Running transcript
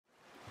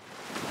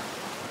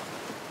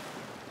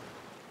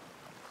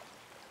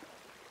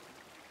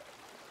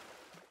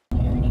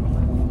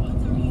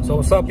So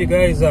what's up, you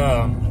guys?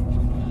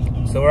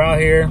 So we're out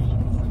here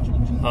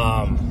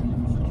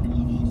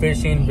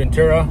fishing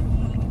Ventura.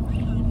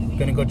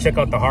 Gonna go check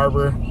out the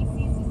harbor.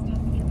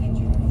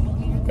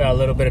 Got a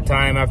little bit of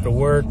time after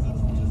work.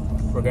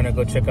 We're gonna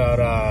go check out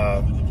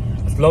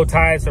it's low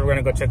tide, so we're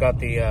gonna go check out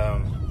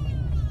the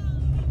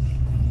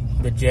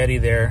jetty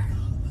there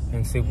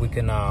and see if we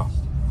can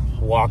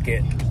walk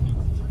it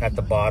at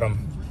the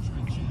bottom.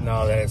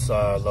 Now that it's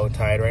low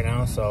tide right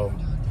now, so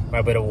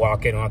might be able to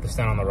walk it and we'll have to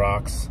stand on the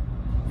rocks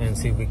and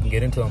see if we can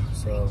get into them.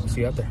 So we'll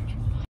see you out there.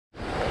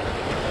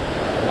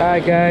 All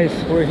right,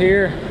 guys, we're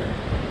here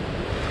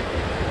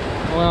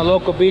on one of the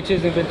local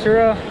beaches in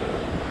Ventura,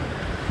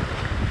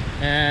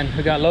 and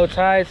we got low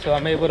tide, so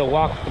I'm able to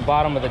walk the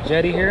bottom of the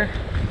jetty here.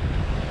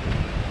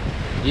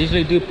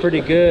 Usually do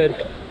pretty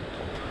good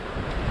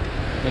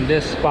in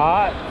this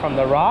spot from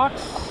the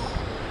rocks,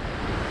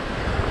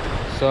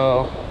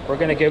 so we're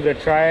gonna give it a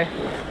try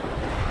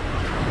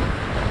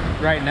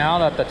right now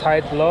that the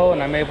tide's low,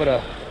 and I'm able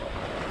to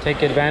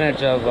take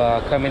advantage of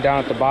coming down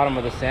at the bottom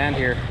of the sand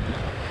here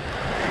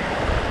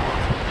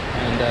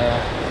and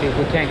see if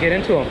we can't get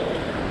into them.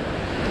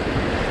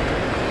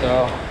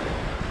 So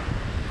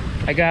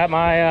I got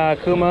my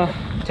Okuma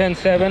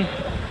 10-7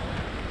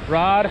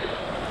 rod,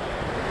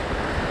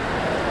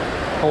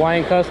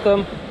 Hawaiian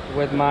custom,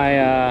 with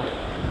my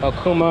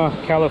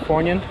okuma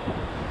Californian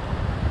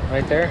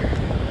right there.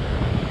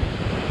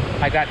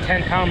 I got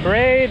 10-pound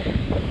braid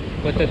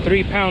with a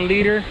 3-pound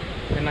leader,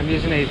 and I'm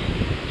using a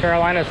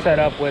Carolina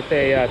setup with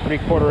a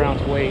 3/4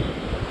 ounce weight.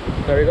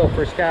 There we go,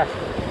 first cast.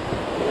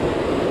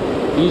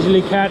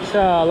 Usually catch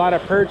a lot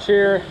of perch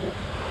here,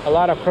 a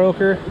lot of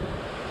croaker.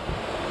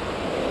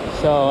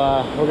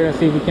 So we're gonna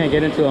see if we can't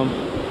get into them.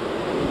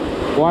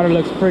 Water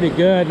looks pretty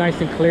good, nice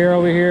and clear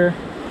over here.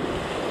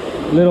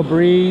 Little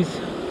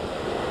breeze.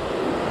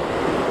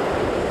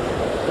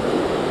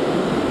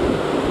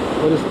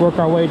 We'll just work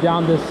our way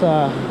down this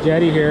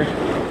jetty here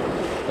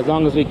as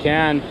long as we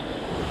can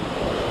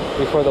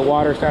before the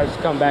water starts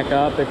to come back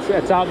up.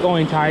 It's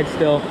outgoing tide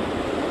still,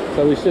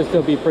 so we should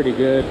still be pretty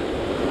good.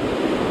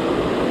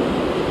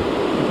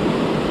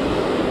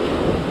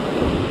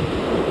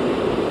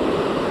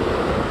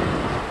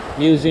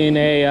 I'm using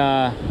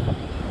a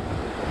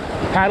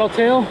paddle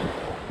tail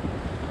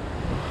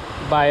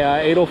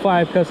by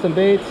 805 Custom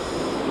Baits.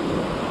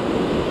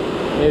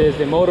 It is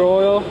the motor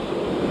oil.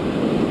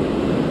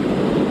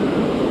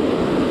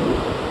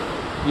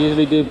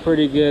 Usually do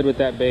pretty good with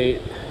that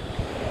bait,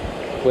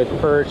 with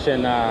perch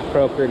and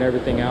croaker and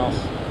everything else.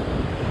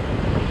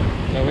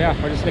 So yeah,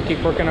 we're just gonna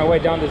keep working our way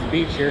down this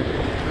beach here.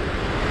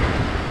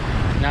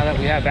 Now that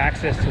we have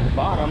access to the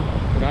bottom,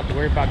 we don't have to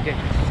worry about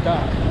getting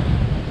stuck.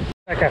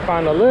 Like, I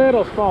found a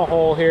little small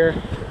hole here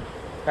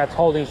that's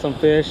holding some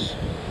fish.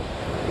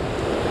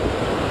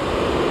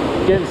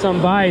 Getting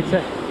some bites.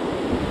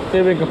 See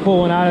if we can pull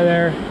one out of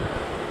there.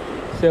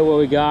 See what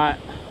we got.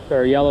 If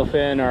they're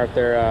yellowfin or if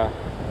they're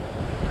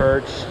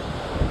perch.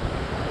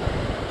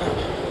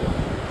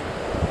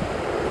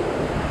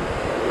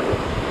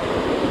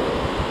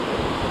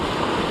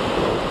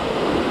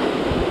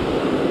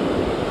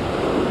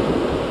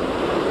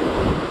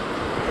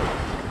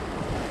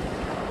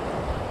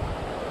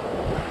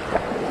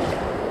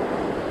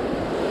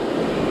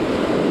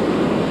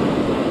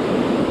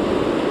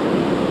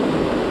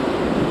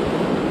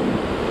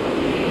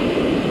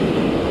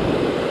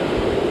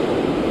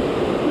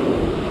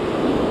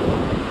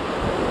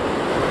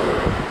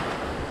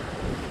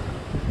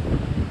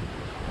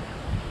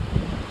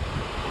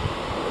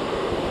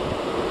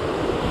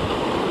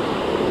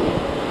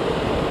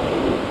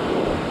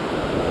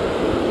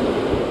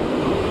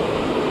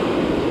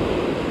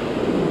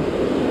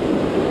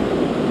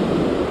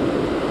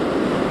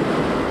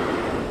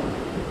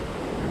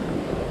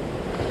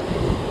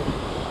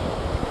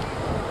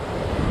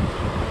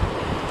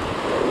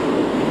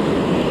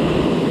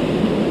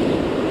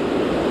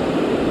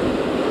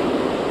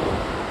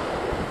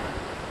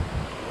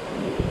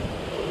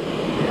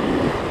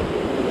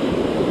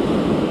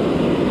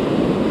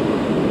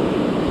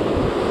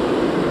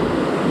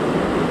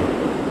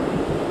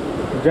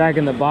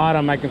 Dragging the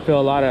bottom, I can feel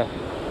a lot of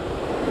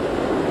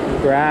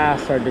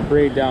grass or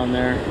debris down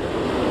there.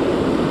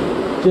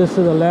 Just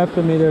to the left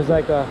of me, there's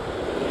like a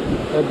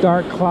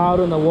dark cloud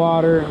in the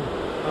water.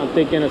 I'm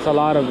thinking it's a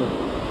lot of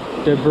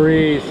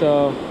debris,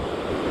 so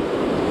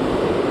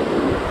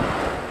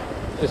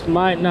this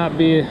might not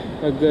be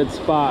a good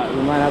spot.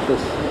 We might have to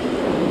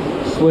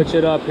switch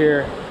it up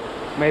here,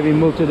 maybe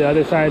move to the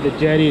other side of the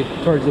jetty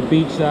towards the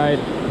beach side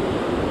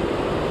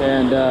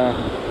and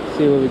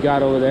see what we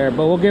got over there.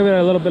 But we'll give it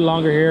a little bit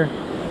longer here,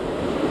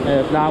 and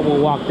if not,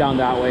 we'll walk down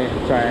that way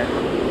and try it.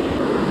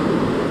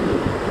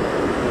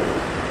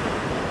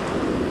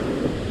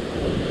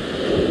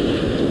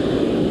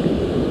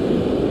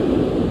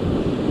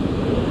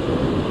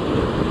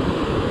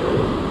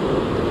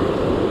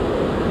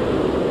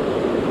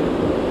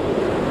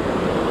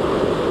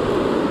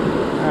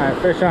 All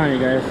right, fish on, you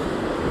guys.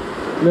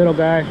 Little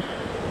guy,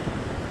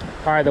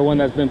 probably the one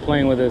that's been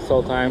playing with it this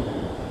whole time.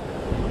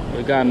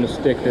 We got him to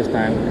stick this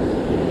time.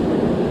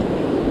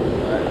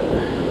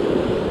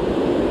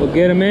 we'll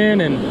get them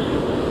in and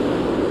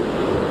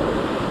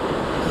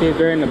see if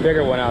they're in the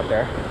bigger one out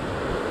there.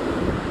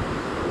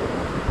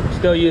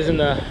 Still using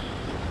the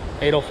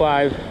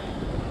 805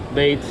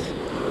 baits.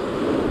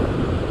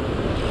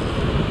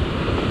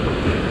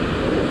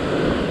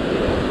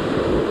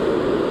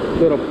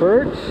 Little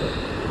perch,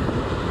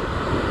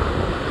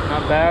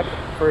 not bad,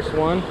 first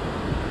one.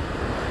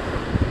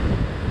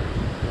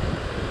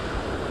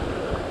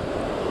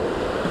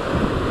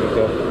 There you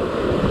go.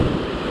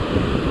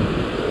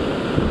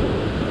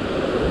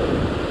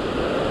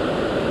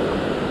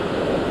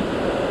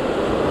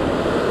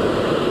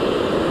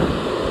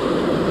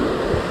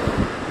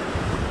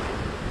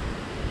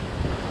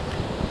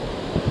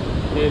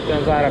 See if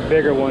there's not a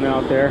bigger one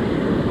out there.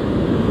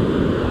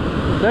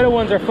 Little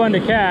ones are fun to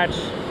catch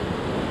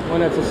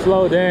when it's a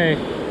slow day,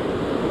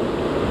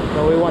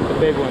 but we want the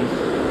big ones.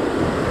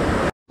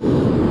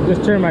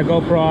 Just turned my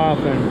GoPro off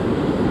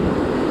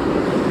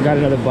and got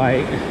another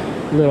bite.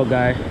 Little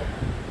guy.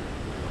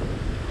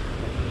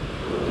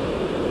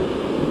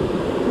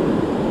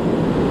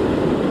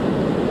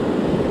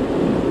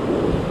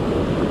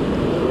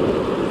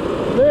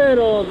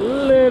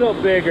 Little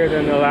bigger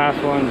than the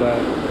last one, but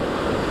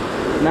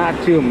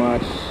not too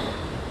much.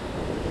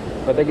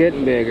 But they're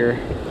getting bigger.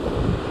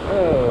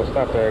 Oh,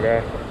 stop there,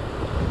 guy.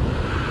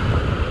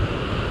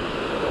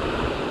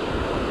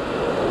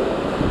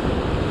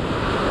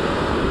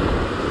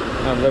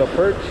 A little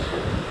perch.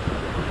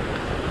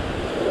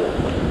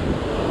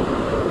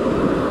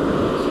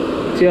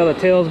 See how the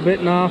tail's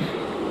bitten off,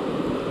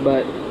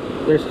 but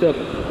we're still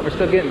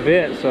getting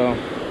bit, so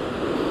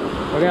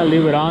we're gonna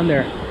leave it on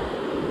there.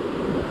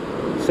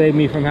 Save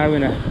me from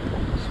having to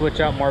switch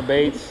out more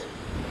baits.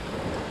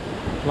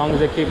 As long as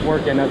they keep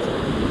working, that's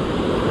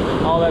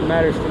all that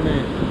matters to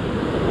me.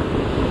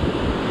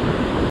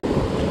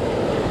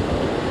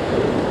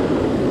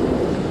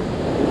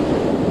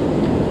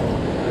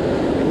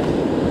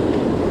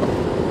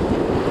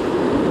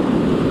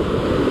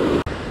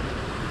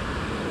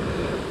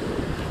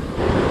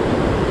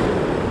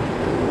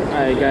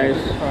 Alright guys,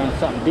 we're on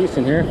something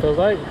decent here, feels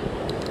like.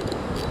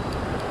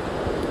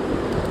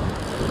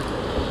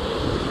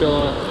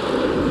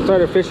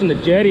 Started fishing the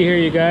jetty here,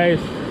 you guys,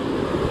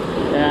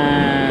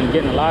 and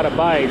getting a lot of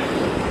bites.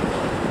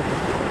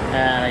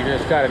 And I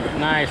just got a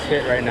nice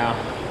hit right now.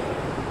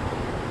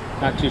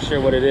 Not too sure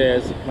what it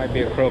is. Might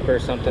be a croaker or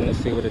something. Let's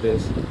see what it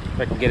is. If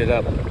I can get it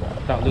up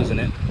without losing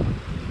it.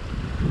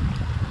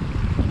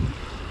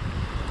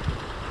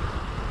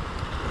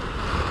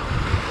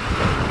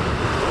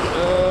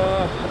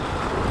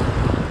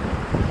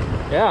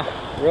 Yeah,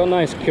 real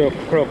nice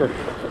croaker.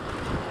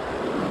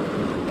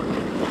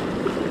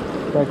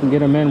 If I can get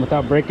them in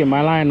without breaking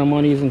my line, I'm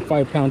only using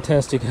 5-pound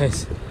test, you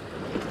guys.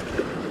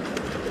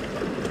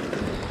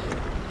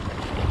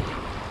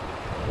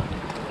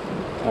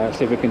 Let's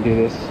see if we can do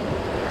this.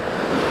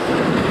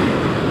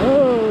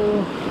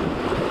 Oh,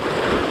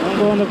 don't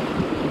go on the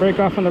break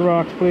off on the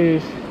rocks,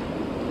 please.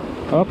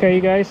 Okay,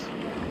 you guys.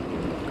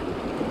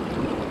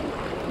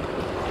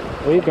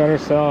 We got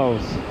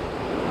ourselves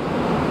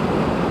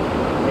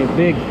a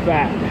big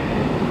fat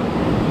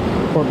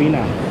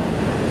corbina.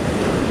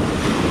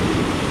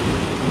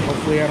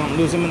 Hopefully I don't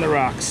lose him in the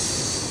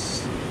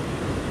rocks.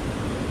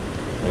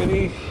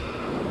 Ready?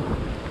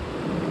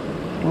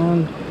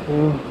 1,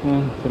 2,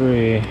 1,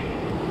 3.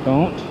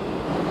 Don't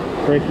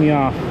break me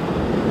off.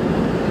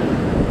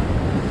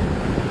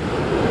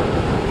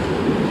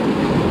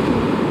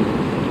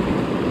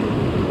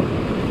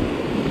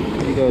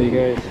 Here you go, you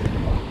guys.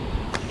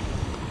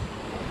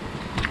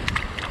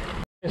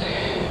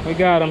 We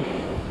got him.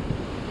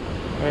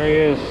 There he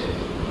is.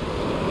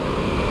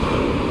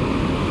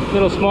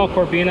 Little small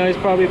corbina. He's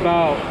probably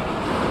about,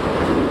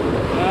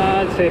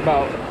 I'd say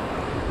about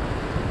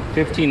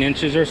 15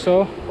 inches or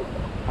so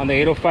on the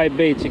 805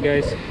 baits, you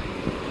guys.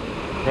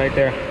 Right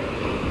there.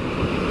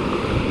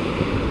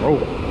 Oh,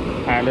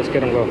 all right, let's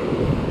get him go.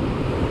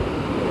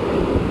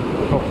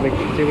 Hopefully,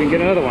 see if we can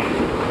get another one.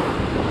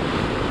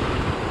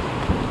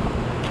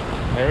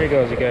 There he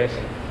goes, you guys.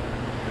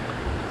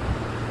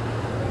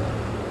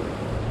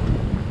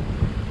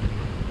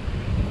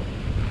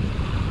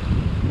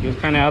 He was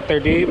kind of out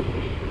there deep.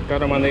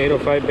 Got him on the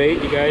 805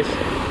 bait, you guys.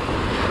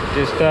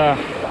 Just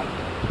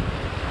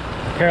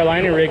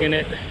Carolina rigging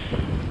it,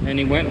 and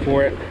he went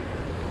for it.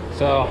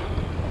 So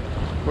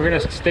we're gonna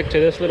stick to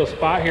this little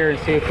spot here and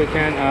see if we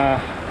can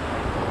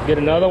get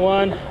another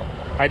one.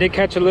 I did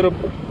catch a little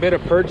bit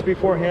of perch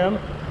before him.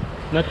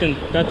 Nothing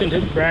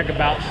to brag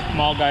about,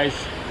 small guys.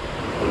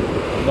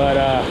 But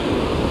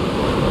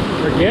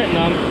we're getting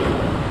them.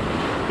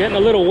 Getting a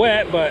little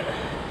wet, but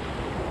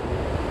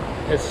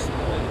it's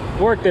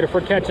worth it if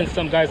we're catching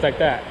some guys like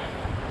that.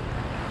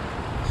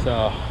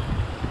 So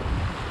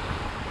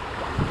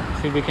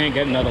see if we can't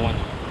get another one.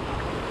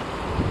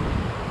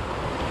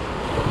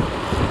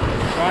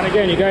 On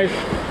again, you guys.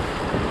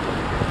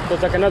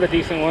 Looks like another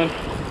decent one.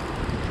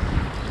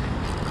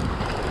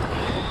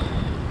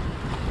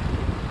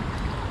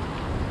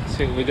 Let's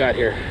see what we got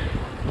here.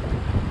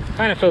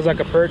 Kind of feels like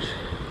a perch.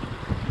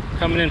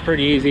 Coming in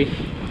pretty easy.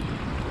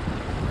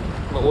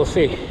 but we'll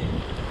see.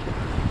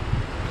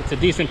 It's a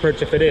decent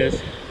perch if it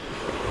is.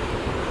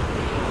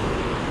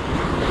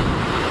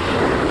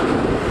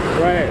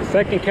 Right,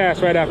 second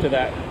cast right after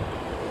that.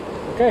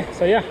 Okay,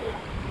 so yeah,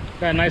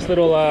 got a nice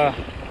little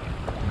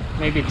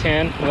maybe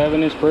 10,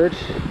 11-inch perch.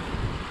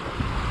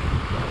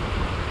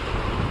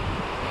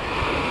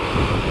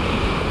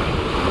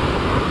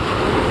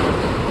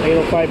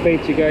 .805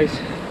 baits, you guys.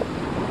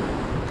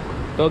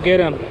 Go get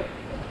them.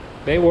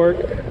 They work.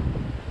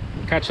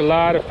 Catch a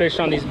lot of fish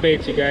on these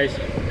baits, you guys.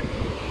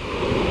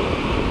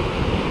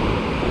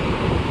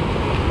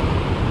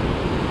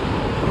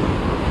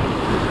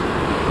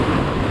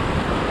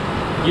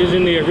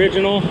 Using the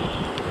original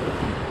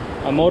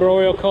motor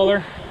oil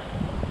color,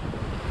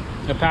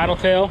 the paddle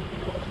tail.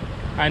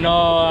 I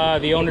know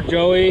the owner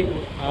Joey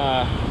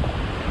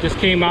just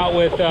came out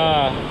with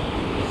I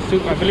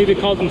believe he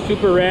calls them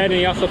super red, and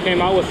he also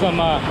came out with some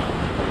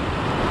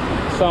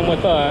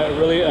with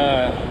really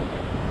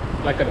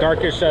like a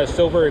darkish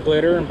silver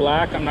glitter and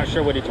black. I'm not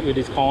sure what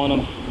he's calling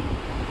them.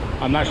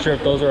 I'm not sure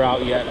if those are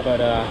out yet, but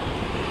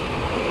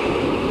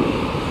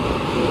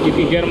you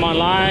can get them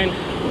online.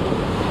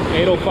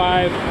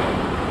 805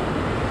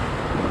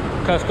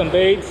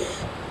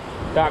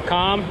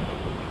 custombaits.com,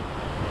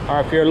 or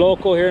if you're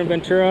local here in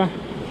Ventura,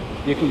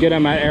 you can get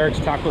them at Eric's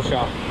Taco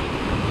Shop.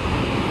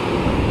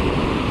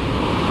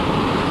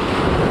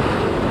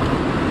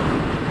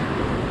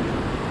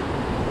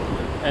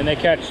 And they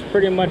catch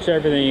pretty much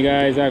everything, you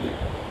guys.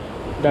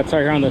 That's out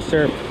here on the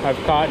surf.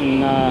 I've caught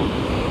in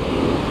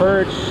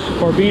perch,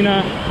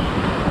 corbina.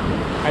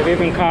 I've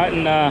even caught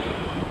in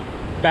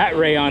bat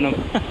ray on them.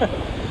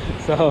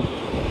 So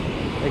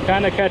they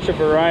kind of catch a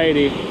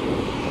variety.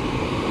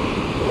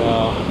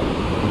 So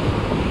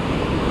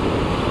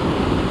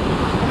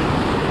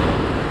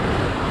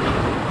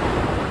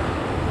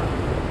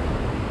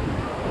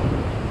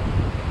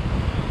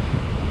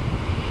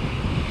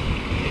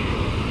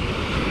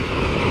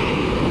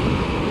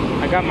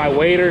I got my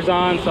waders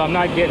on, so I'm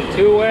not getting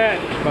too wet,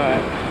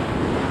 but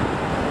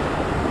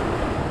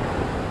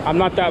I'm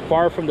not that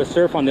far from the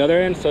surf on the other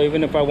end, so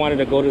even if I wanted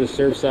to go to the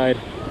surf side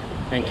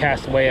and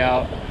cast way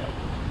out,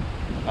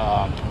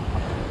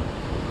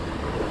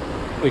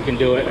 we can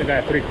do it. I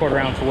got a 3/4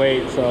 ounce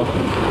weight, so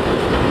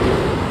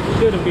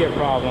shouldn't be a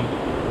problem.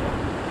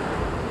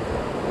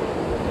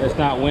 It's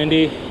not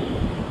windy,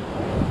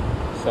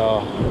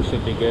 so it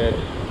should be good.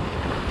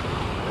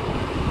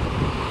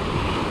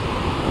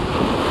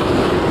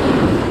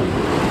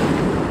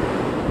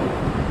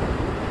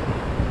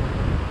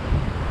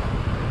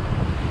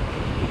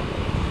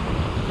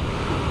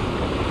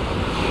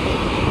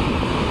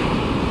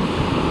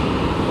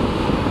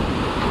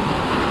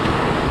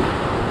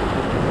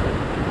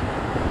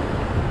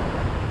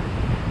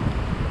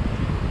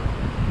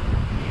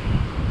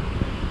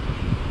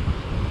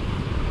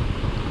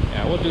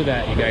 We'll do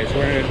that, you guys.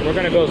 We're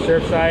gonna go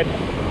surf side,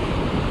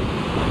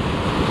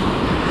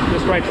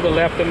 just right to the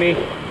left of me.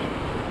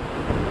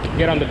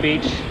 Get on the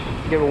beach,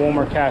 give it one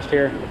more cast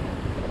here,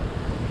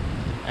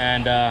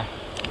 and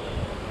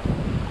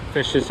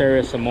fish this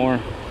area some more.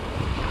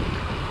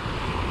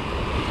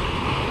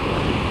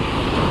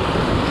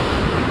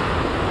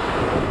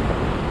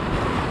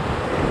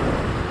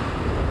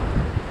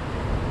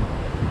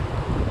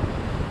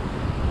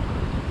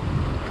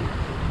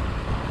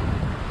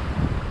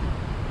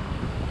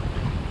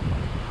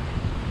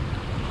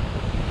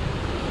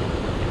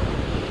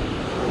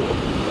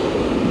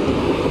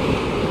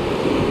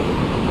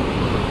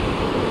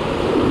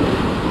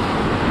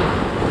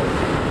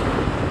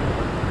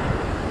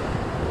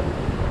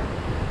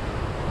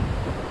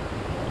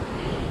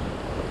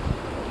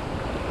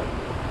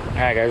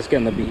 Alright guys, let's get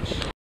on the beach.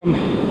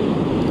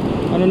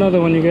 On another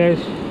one, you guys.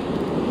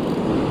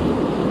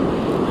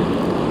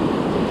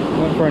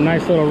 Went for a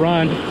nice little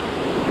run.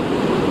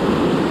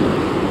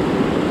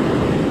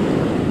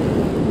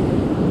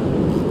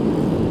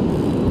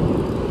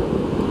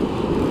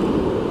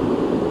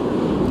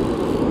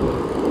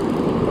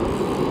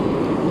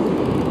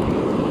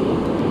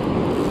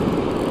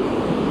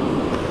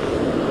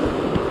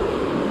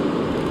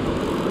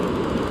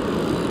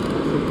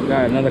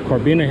 Got another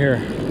corbina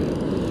here.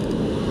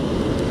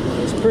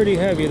 Pretty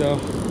heavy though.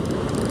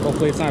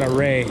 Hopefully it's not a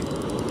ray.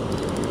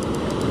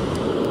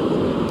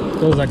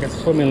 Feels like it's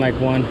swimming like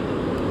one.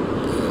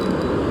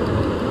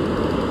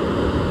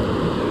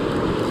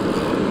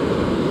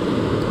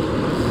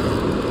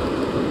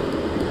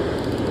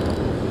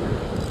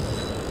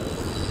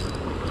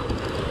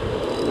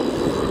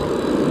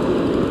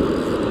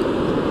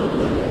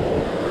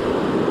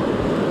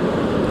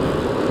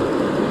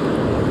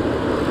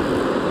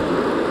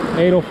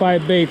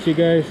 .805 baits, you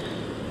guys.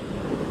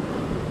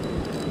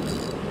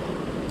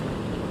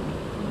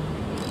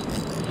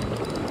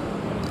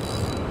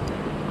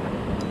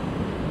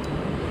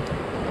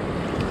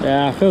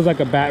 Yeah, feels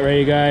like a bat ray,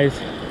 you guys.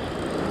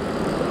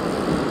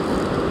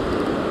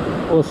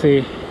 We'll see.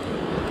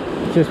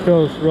 It just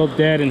feels real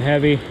dead and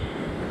heavy.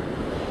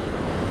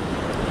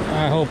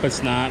 I hope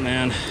it's not,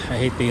 man. I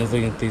hate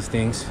looking at these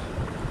things.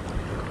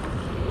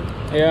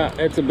 Yeah,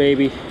 it's a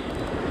baby.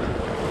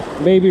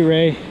 baby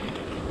ray.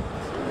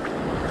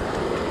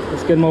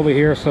 Let's get him over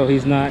here so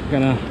he's not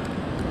gonna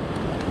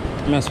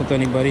mess with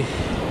anybody.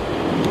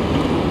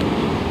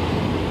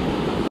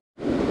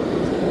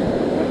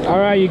 All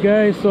right, you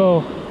guys,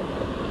 so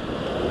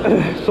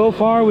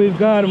far we've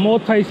got a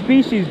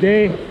multi-species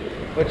day,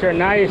 which are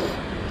nice.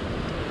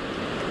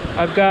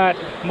 I've got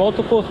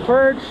multiple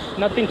perch,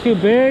 nothing too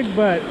big,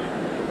 but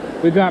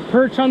we got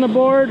perch on the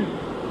board,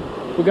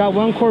 we got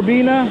one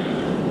corbina,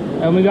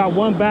 and we got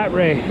one bat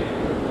ray.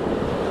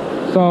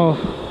 So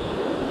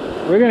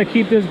we're gonna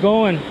keep this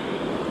going.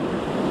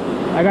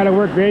 I gotta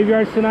work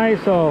graveyards tonight,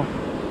 so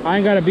I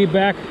ain't gotta be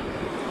back.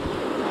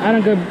 I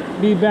don't gonna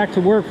be back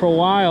to work for a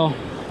while.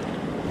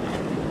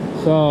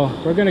 So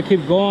we're gonna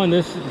keep going.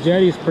 This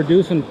jetty's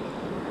producing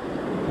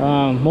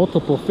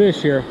multiple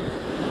fish here.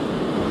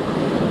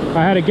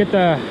 I had to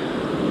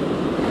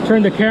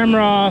turn the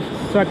camera off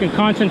so I can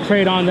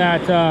concentrate on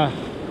that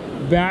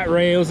bat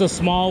ray. It was a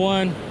small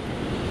one,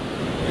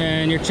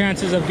 and your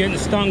chances of getting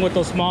stung with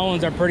those small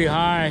ones are pretty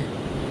high.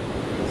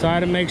 So I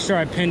had to make sure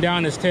I pinned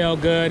down his tail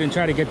good and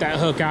try to get that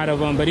hook out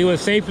of him. But he was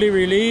safely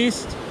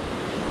released,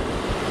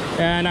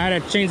 and I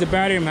had to change the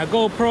battery in my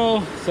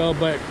GoPro. So,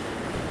 but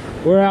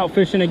we're out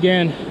fishing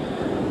again.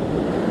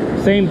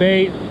 Same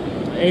bait,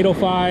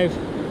 805.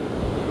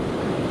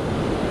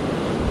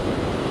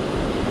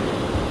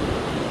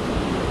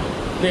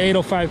 The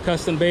 805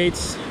 custom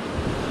baits.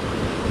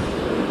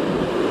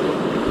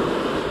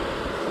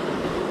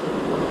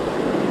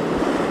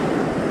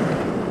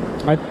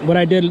 What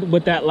I did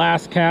with that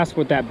last cast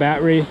with that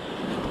battery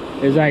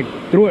is I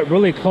threw it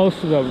really close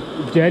to the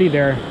jetty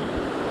there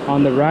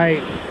on the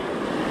right,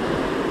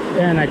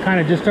 and I kind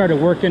of just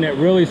started working it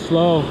really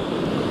slow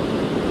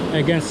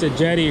against the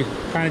jetty,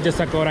 kind of just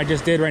like what I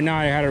just did right now.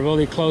 I had a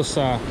really close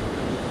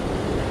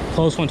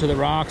one to the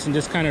rocks and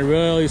just kind of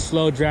really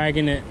slow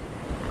dragging it,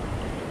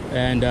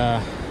 and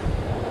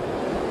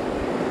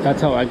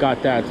that's how I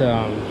got that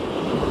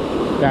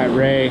that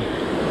ray.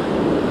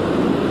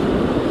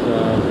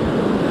 So,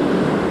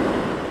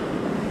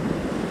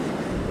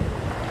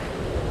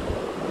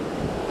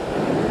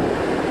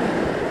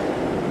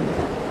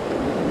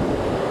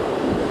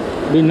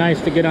 be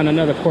nice to get on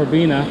another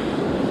corbina.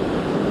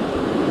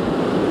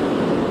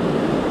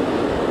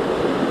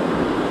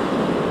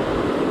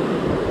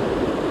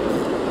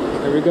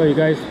 There we go, you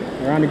guys.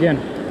 We're on again.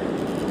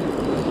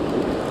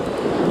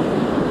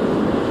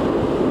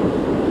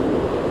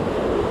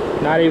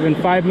 Not even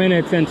 5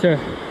 minutes into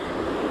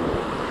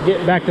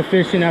getting back to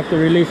fishing after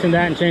releasing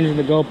that and changing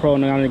the GoPro,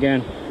 and on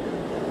again.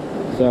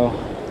 So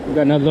we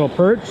got another little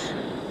perch.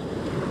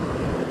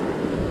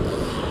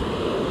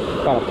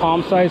 Got a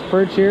palm-sized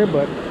perch here,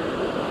 but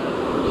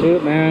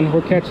shoot, man,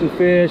 we're catching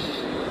fish.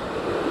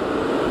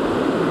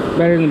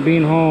 Better than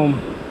being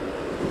home.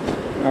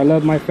 I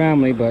love my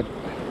family, but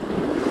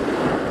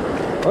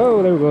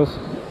oh, there it goes.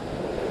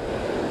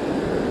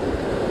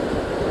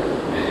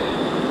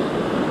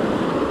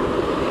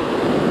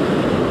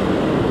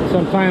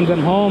 Sometimes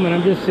I'm home and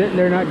I'm just sitting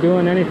there not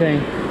doing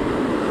anything.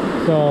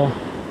 So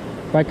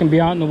if I can be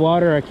out in the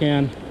water, I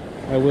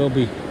will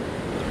be.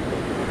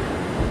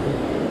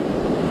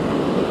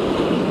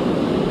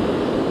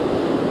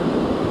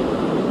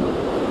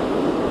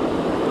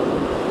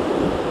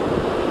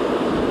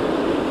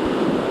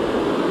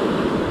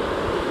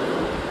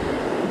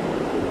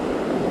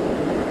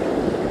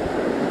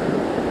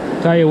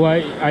 Tell you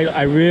what,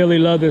 I really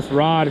love this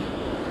rod,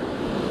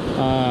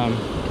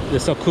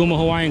 this Okuma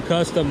Hawaiian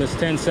Custom, this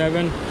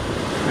 10.7,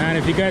 and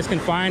if you guys can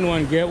find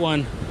one, get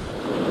one.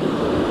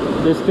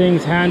 This thing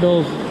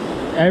handles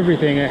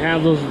everything. It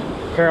handles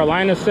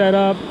Carolina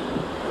setup,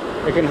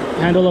 it can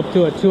handle up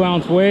to a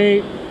 2-ounce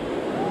weight,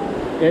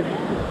 it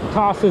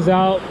tosses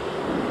out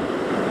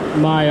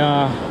my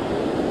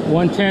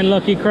 110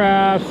 Lucky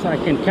Crafts. I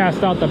can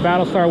cast out the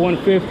Battlestar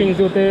 115s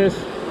with this.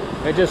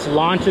 It just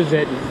launches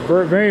it. It's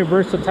very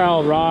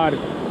versatile rod,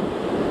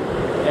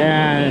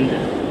 and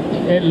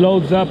it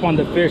loads up on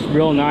the fish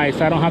real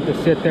nice. I don't have to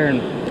sit there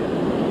and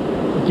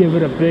give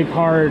it a big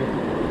hard,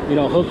 you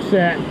know, hook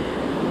set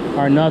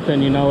or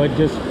nothing. You know, it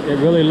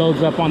really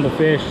loads up on the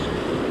fish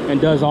and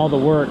does all the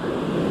work,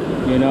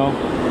 you know.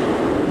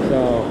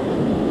 So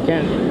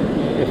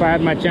if I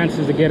had my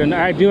chances to get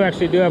I do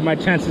have my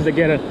chances to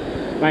get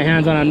my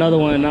hands on another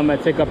one, and I'm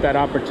gonna take up that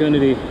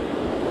opportunity.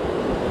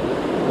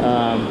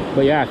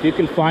 But yeah, if you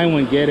can find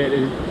one, get it.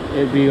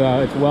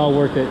 It's well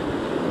worth it,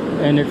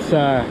 and it's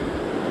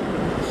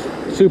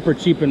super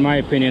cheap in my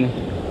opinion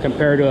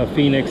compared to a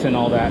Phoenix and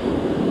all that.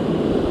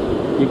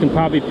 You can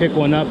probably pick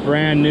one up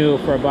brand new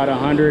for about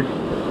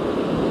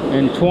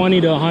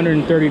 $120 to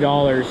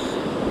 $130.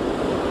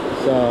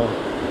 So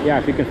yeah,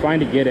 if you can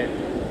find it, get it.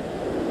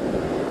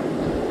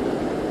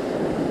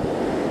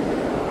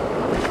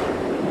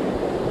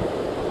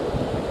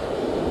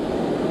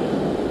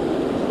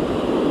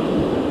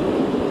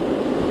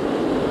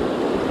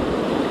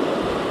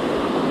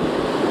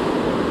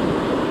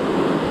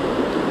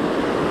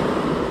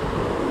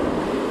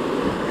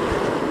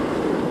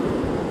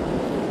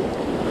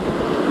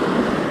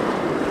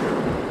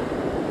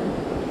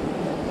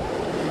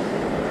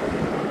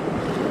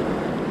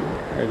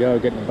 go,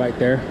 getting a bite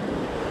there.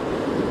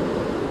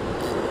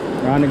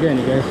 On again,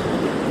 you guys.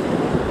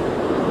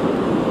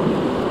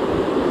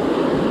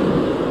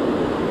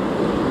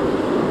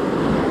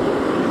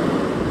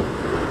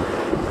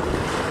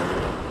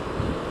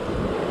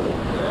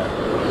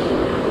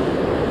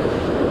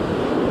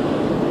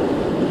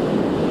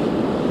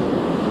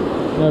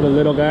 Another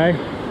little guy.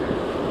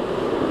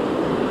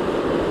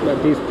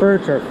 But these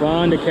perch are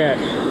fun to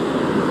catch.